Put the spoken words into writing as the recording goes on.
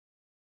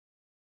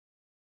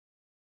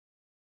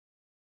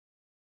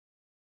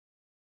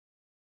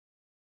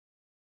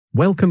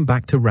Welcome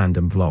back to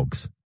Random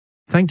Vlogs.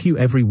 Thank you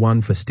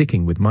everyone for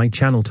sticking with my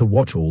channel to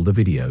watch all the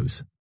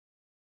videos.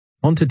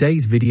 On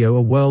today's video,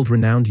 a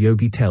world-renowned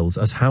yogi tells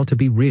us how to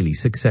be really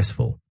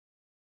successful.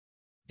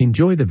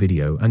 Enjoy the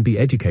video and be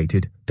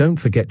educated. Don't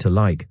forget to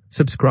like,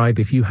 subscribe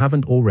if you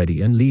haven't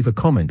already, and leave a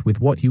comment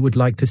with what you would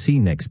like to see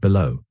next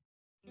below.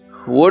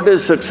 What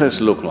does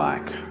success look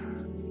like?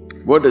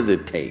 What does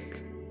it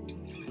take?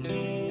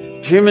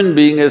 Human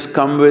being has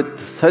come with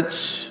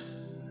such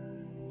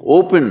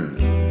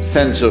open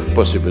sense of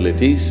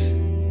possibilities.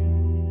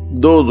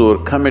 Those who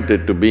are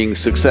committed to being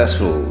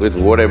successful with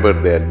whatever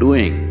they are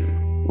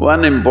doing,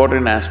 one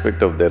important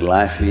aspect of their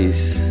life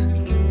is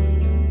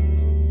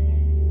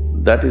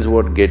that is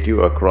what get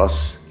you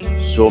across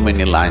so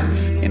many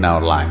lines in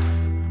our life,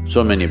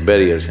 so many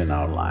barriers in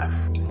our life.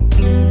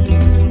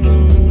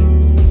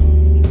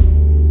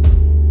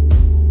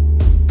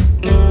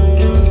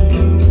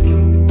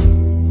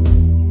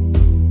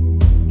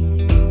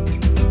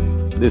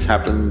 This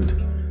happened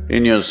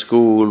in your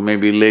school,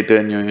 maybe later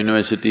in your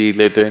university,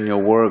 later in your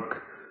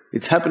work.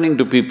 It's happening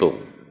to people,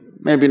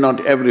 maybe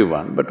not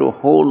everyone, but a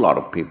whole lot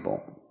of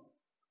people.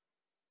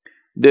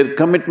 Their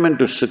commitment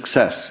to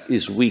success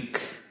is weak.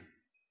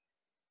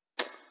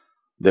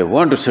 They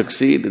want to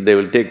succeed, they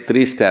will take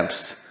 3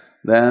 steps,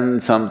 then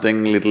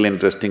something little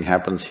interesting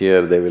happens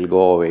here, they will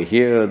go away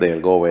here,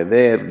 they'll go away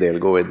there, they'll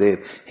go away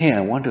there. Hey,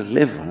 I want to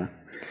live, huh?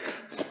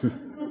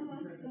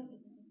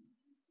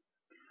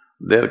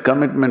 Their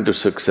commitment to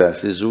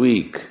success is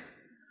weak.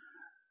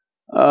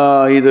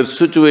 Either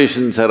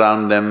situations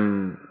around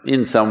them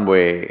in some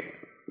way,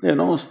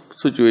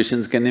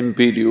 situations can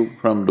impede you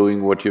from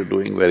doing what you're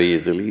doing very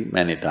easily.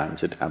 Many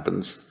times it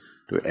happens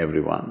to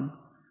everyone.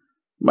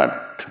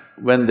 But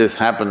when this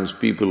happens,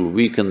 people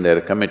weaken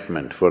their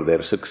commitment for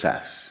their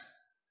success.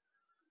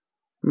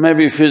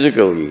 Maybe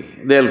physically,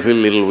 they'll feel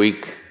little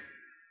weak,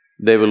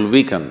 they will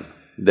weaken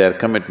their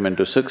commitment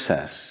to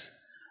success.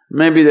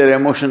 Maybe their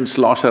emotions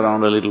slosh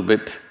around a little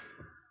bit,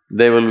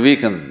 they will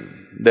weaken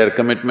their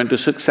commitment to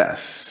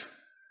success.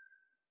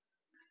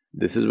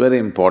 This is very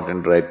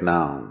important right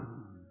now.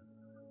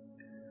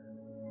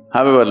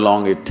 However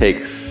long it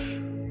takes,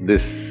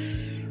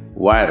 this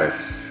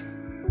virus,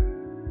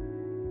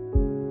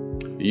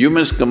 you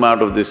must come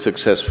out of this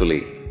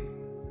successfully.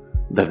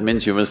 That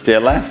means you must stay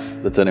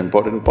alive, that's an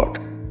important part.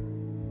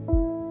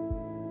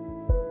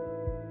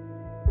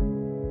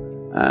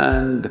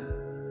 And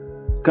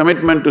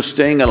commitment to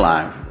staying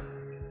alive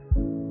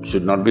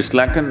should not be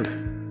slackened,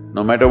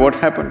 no matter what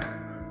happened.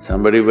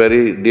 Somebody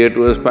very dear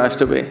to us passed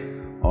away,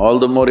 all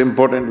the more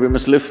important we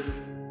must live.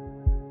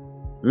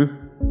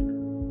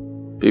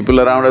 People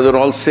around us are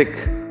all sick,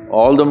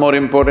 all the more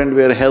important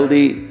we are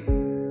healthy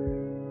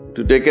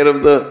to take care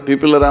of the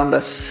people around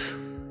us.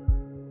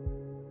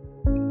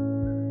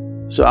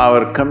 So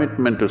our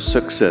commitment to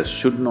success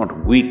should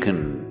not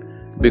weaken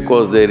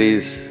because there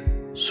is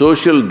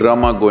social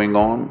drama going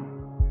on,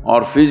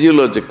 or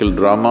physiological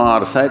drama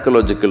or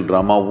psychological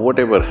drama,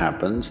 whatever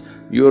happens,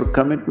 your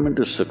commitment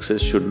to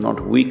success should not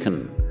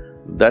weaken.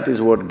 That is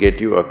what get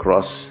you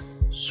across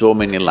so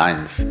many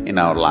lines in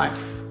our life,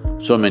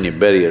 so many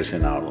barriers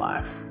in our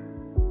life.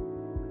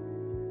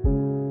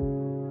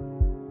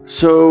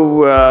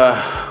 So,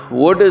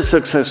 what does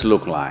success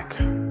look like?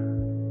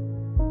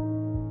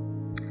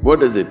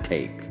 What does it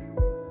take?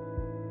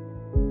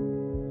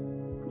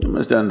 You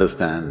must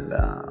understand,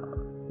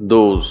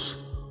 those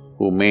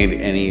who made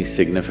any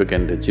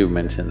significant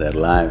achievements in their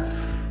life,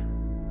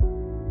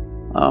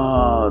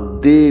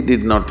 they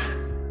did not,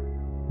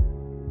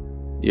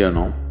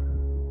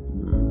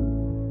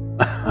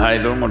 I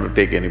don't want to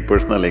take any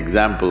personal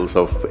examples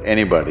of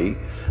anybody,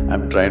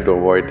 I'm trying to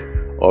avoid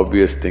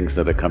obvious things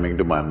that are coming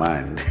to my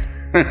mind.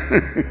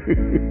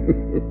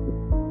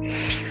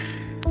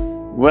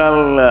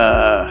 Well,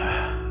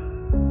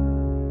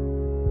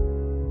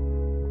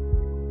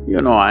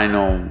 I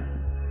know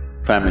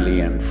family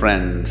and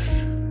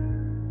friends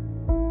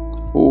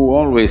who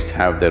always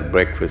have their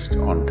breakfast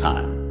on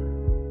time.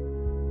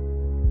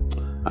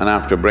 And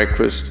after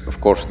breakfast,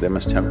 of course, they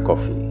must have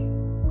coffee.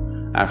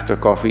 After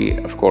coffee,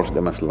 of course,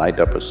 they must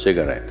light up a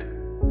cigarette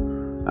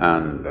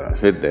and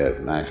sit there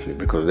nicely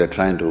because they're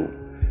trying to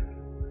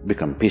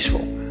become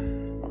peaceful.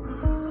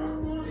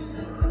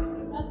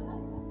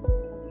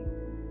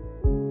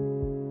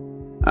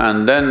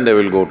 And then they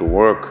will go to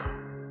work,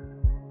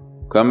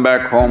 come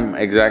back home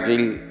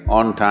exactly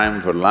on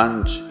time for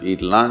lunch,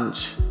 eat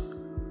lunch,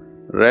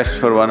 rest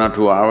for 1 or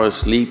 2 hours,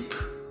 sleep,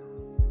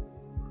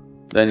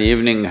 then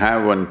evening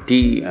have one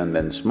tea and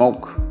then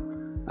smoke,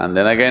 and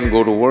then again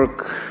go to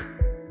work.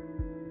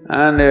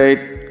 And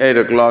 8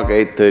 o'clock,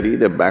 8:30,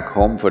 they're back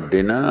home for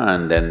dinner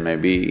and then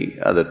maybe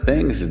other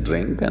things,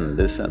 drink and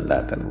this and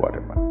that and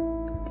whatever.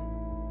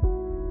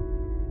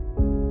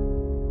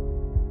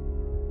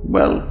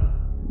 Well,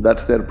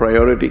 that's their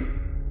priority.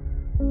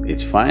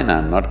 It's fine,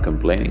 I'm not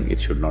complaining, it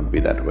should not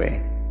be that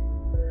way.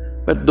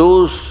 But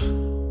those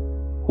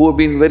who have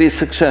been very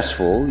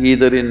successful,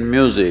 either in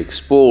music,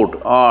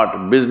 sport,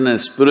 art,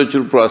 business,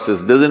 spiritual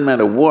process, doesn't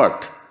matter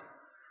what,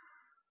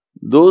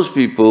 those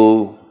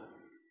people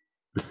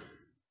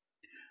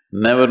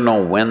never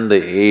know when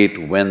they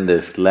ate, when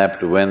they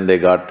slept, when they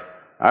got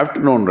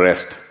afternoon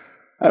rest.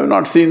 I've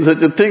not seen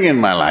such a thing in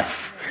my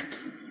life.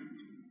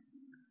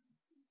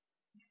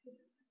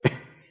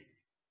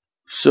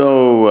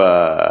 So,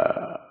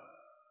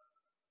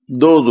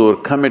 those who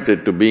are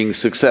committed to being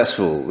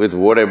successful with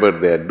whatever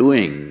they are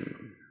doing,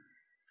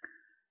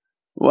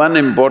 one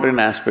important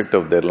aspect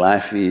of their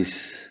life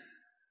is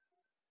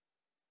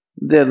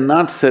they're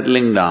not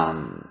settling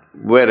down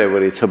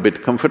wherever it's a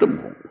bit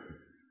comfortable.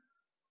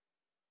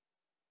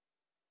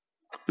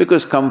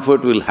 Because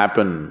comfort will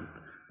happen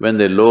when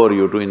they lower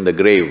you to in the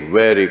grave,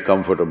 very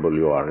comfortable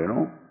you are, you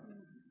know.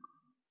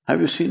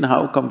 Have you seen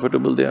how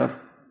comfortable they are?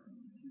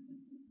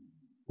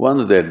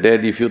 Once they're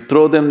dead, if you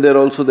throw them there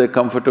also they're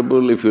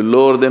comfortable, if you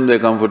lower them they're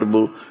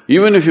comfortable,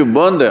 even if you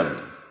burn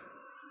them.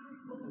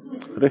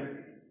 Right?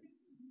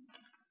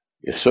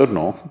 Yes or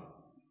no?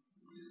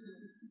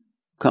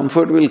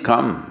 Comfort will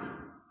come.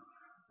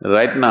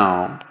 Right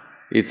now,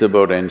 it's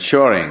about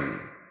ensuring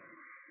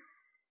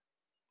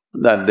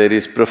that there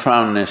is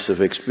profoundness of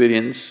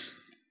experience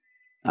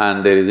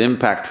and there is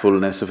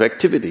impactfulness of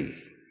activity.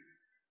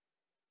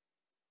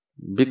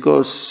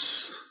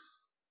 Because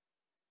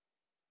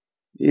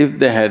if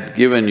they had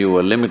given you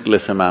a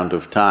limitless amount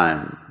of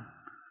time,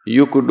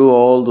 you could do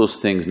all those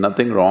things,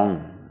 nothing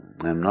wrong,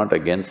 I'm not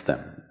against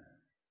them.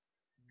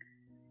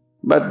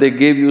 But they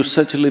gave you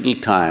such little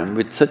time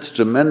with such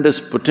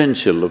tremendous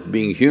potential of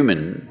being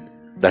human,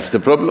 that's the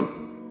problem.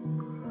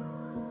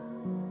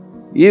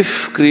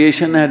 If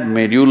creation had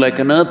made you like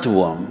an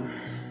earthworm,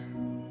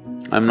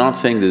 I'm not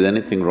saying there's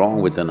anything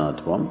wrong with an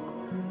earthworm,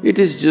 it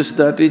is just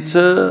that it's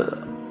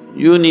a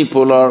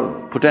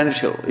unipolar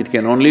potential, it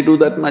can only do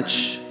that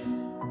much.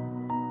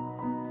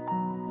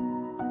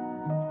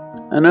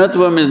 An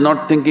earthworm is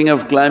not thinking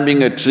of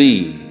climbing a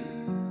tree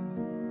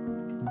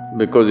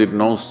because it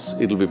knows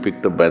it'll be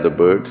picked up by the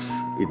birds,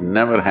 it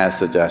never has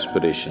such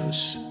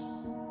aspirations.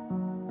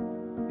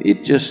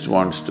 It just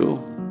wants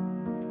to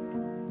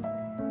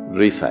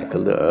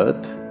recycle the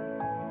earth.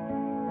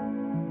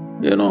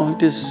 You know,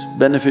 it is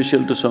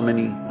beneficial to so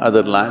many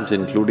other lives,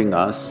 including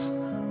us,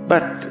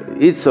 but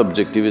its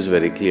objective is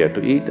very clear,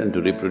 to eat and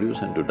to reproduce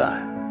and to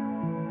die.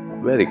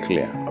 Very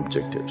clear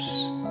objectives.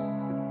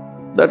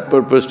 That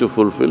purpose to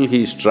fulfill,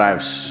 he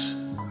strives.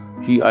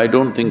 I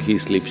don't think he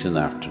sleeps in the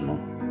afternoon.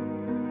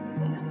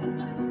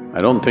 I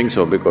don't think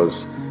so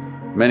because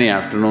many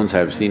afternoons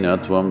I've seen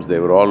earthworms, they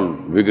were all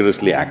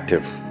vigorously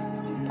active.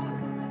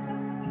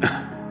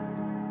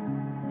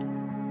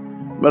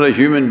 But a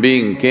human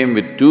being came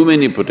with too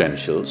many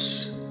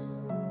potentials.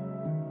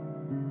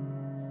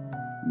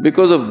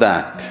 Because of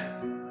that,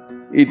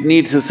 it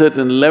needs a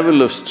certain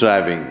level of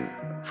striving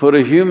for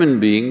a human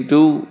being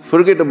to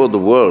forget about the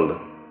world,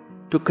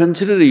 to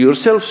consider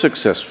yourself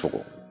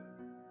successful.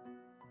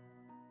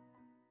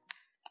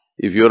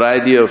 If your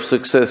idea of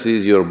success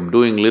is you're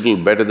doing little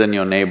better than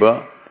your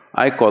neighbor,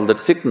 I call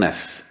that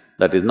sickness,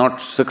 that is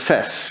not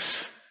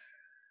success.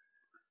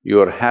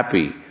 You are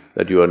happy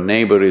that your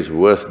neighbor is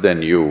worse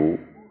than you.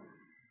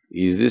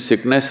 Is this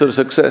sickness or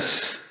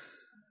success?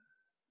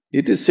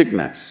 It is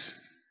sickness.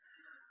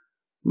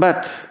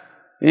 But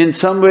in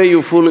some way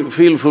you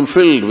feel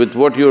fulfilled with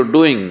what you're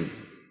doing,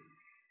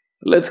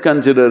 let's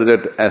consider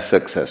that as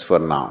success for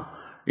now.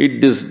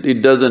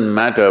 It doesn't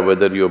matter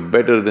whether you're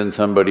better than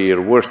somebody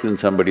or worse than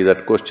somebody,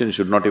 that question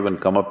should not even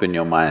come up in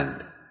your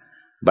mind.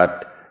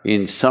 But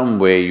in some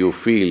way you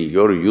feel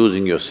you're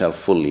using yourself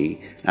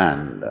fully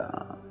and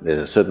there's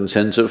a certain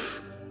sense of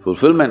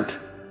fulfillment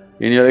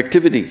in your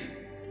activity.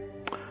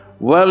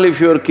 Well, if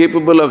you're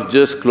capable of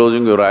just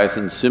closing your eyes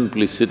and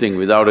simply sitting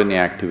without any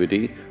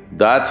activity,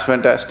 that's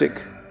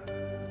fantastic.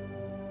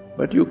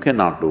 But you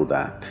cannot do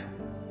that.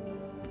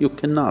 You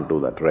cannot do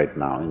that right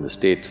now in the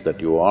states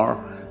that you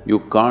are.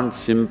 You can't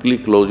simply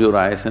close your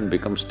eyes and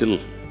become still.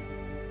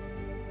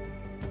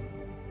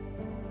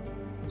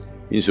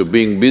 Instead of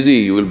being busy,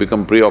 you will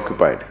become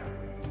preoccupied.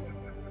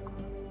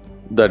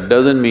 That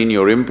doesn't mean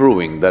you're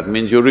improving, that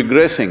means you're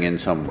regressing in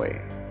some way.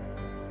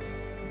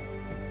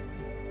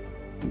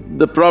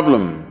 The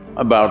problem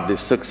about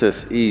this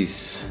success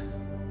is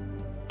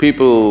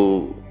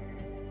people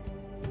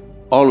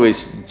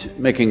always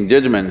making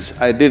judgments,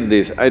 I did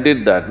this, I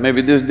did that,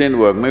 maybe this didn't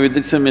work, maybe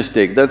this is a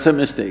mistake, that's a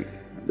mistake.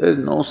 There's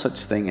no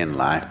such thing in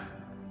life.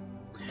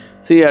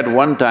 See, at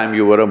one time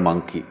you were a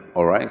monkey,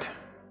 all right?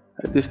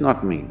 This is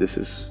not me, this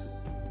is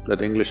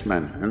that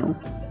Englishman, you know?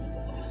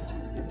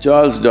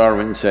 Charles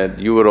Darwin said,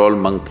 you were all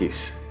monkeys.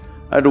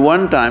 At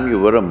one time you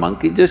were a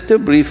monkey, just a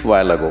brief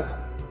while ago.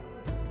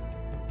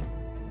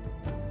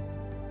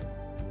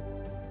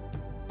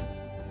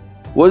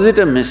 Was it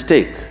a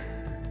mistake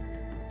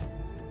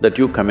that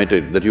you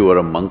committed, that you were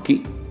a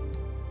monkey?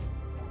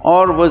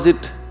 Or was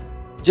it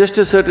just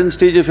a certain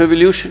stage of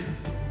evolution?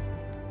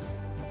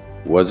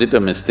 Was it a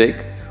mistake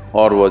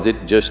or was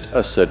it just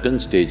a certain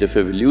stage of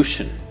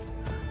evolution?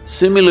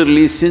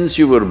 Similarly, since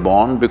you were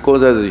born,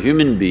 because as a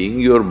human being,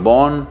 you are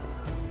born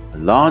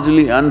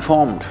largely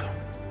unformed,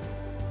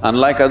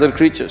 unlike other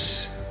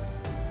creatures.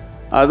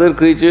 Other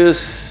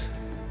creatures,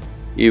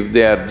 if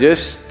they are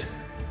just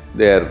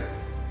their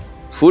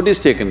food is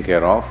taken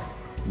care of,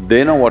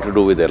 they know what to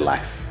do with their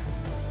life.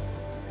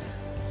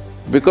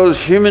 Because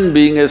human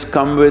being has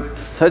come with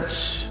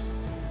such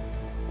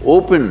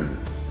open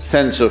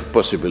sense of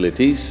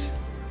possibilities,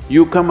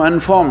 you come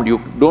unformed, you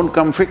don't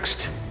come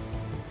fixed.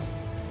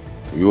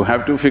 You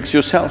have to fix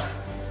yourself.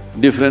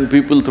 Different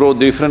people throw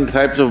different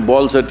types of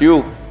balls at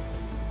you.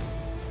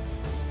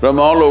 From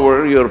all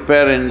over, your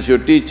parents, your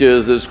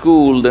teachers, the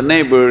school, the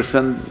neighbors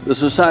and the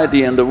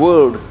society and the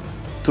world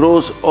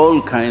throws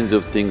all kinds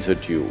of things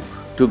at you.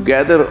 To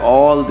gather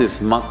all this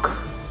muck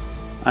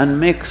and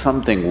make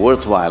something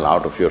worthwhile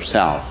out of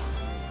yourself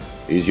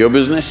is your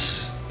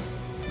business,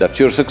 that's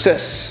your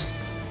success.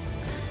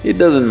 It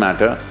doesn't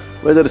matter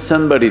whether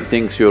somebody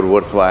thinks you're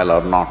worthwhile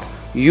or not,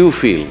 you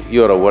feel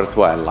you're a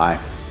worthwhile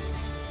life.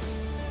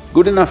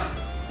 Good enough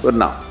for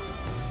now.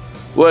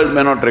 World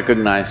may not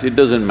recognize, it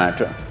doesn't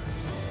matter,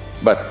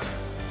 but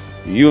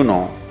you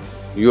know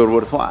you're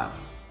worthwhile.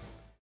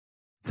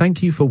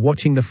 Thank you for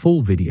watching the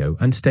full video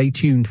and stay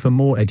tuned for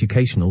more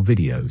educational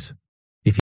videos.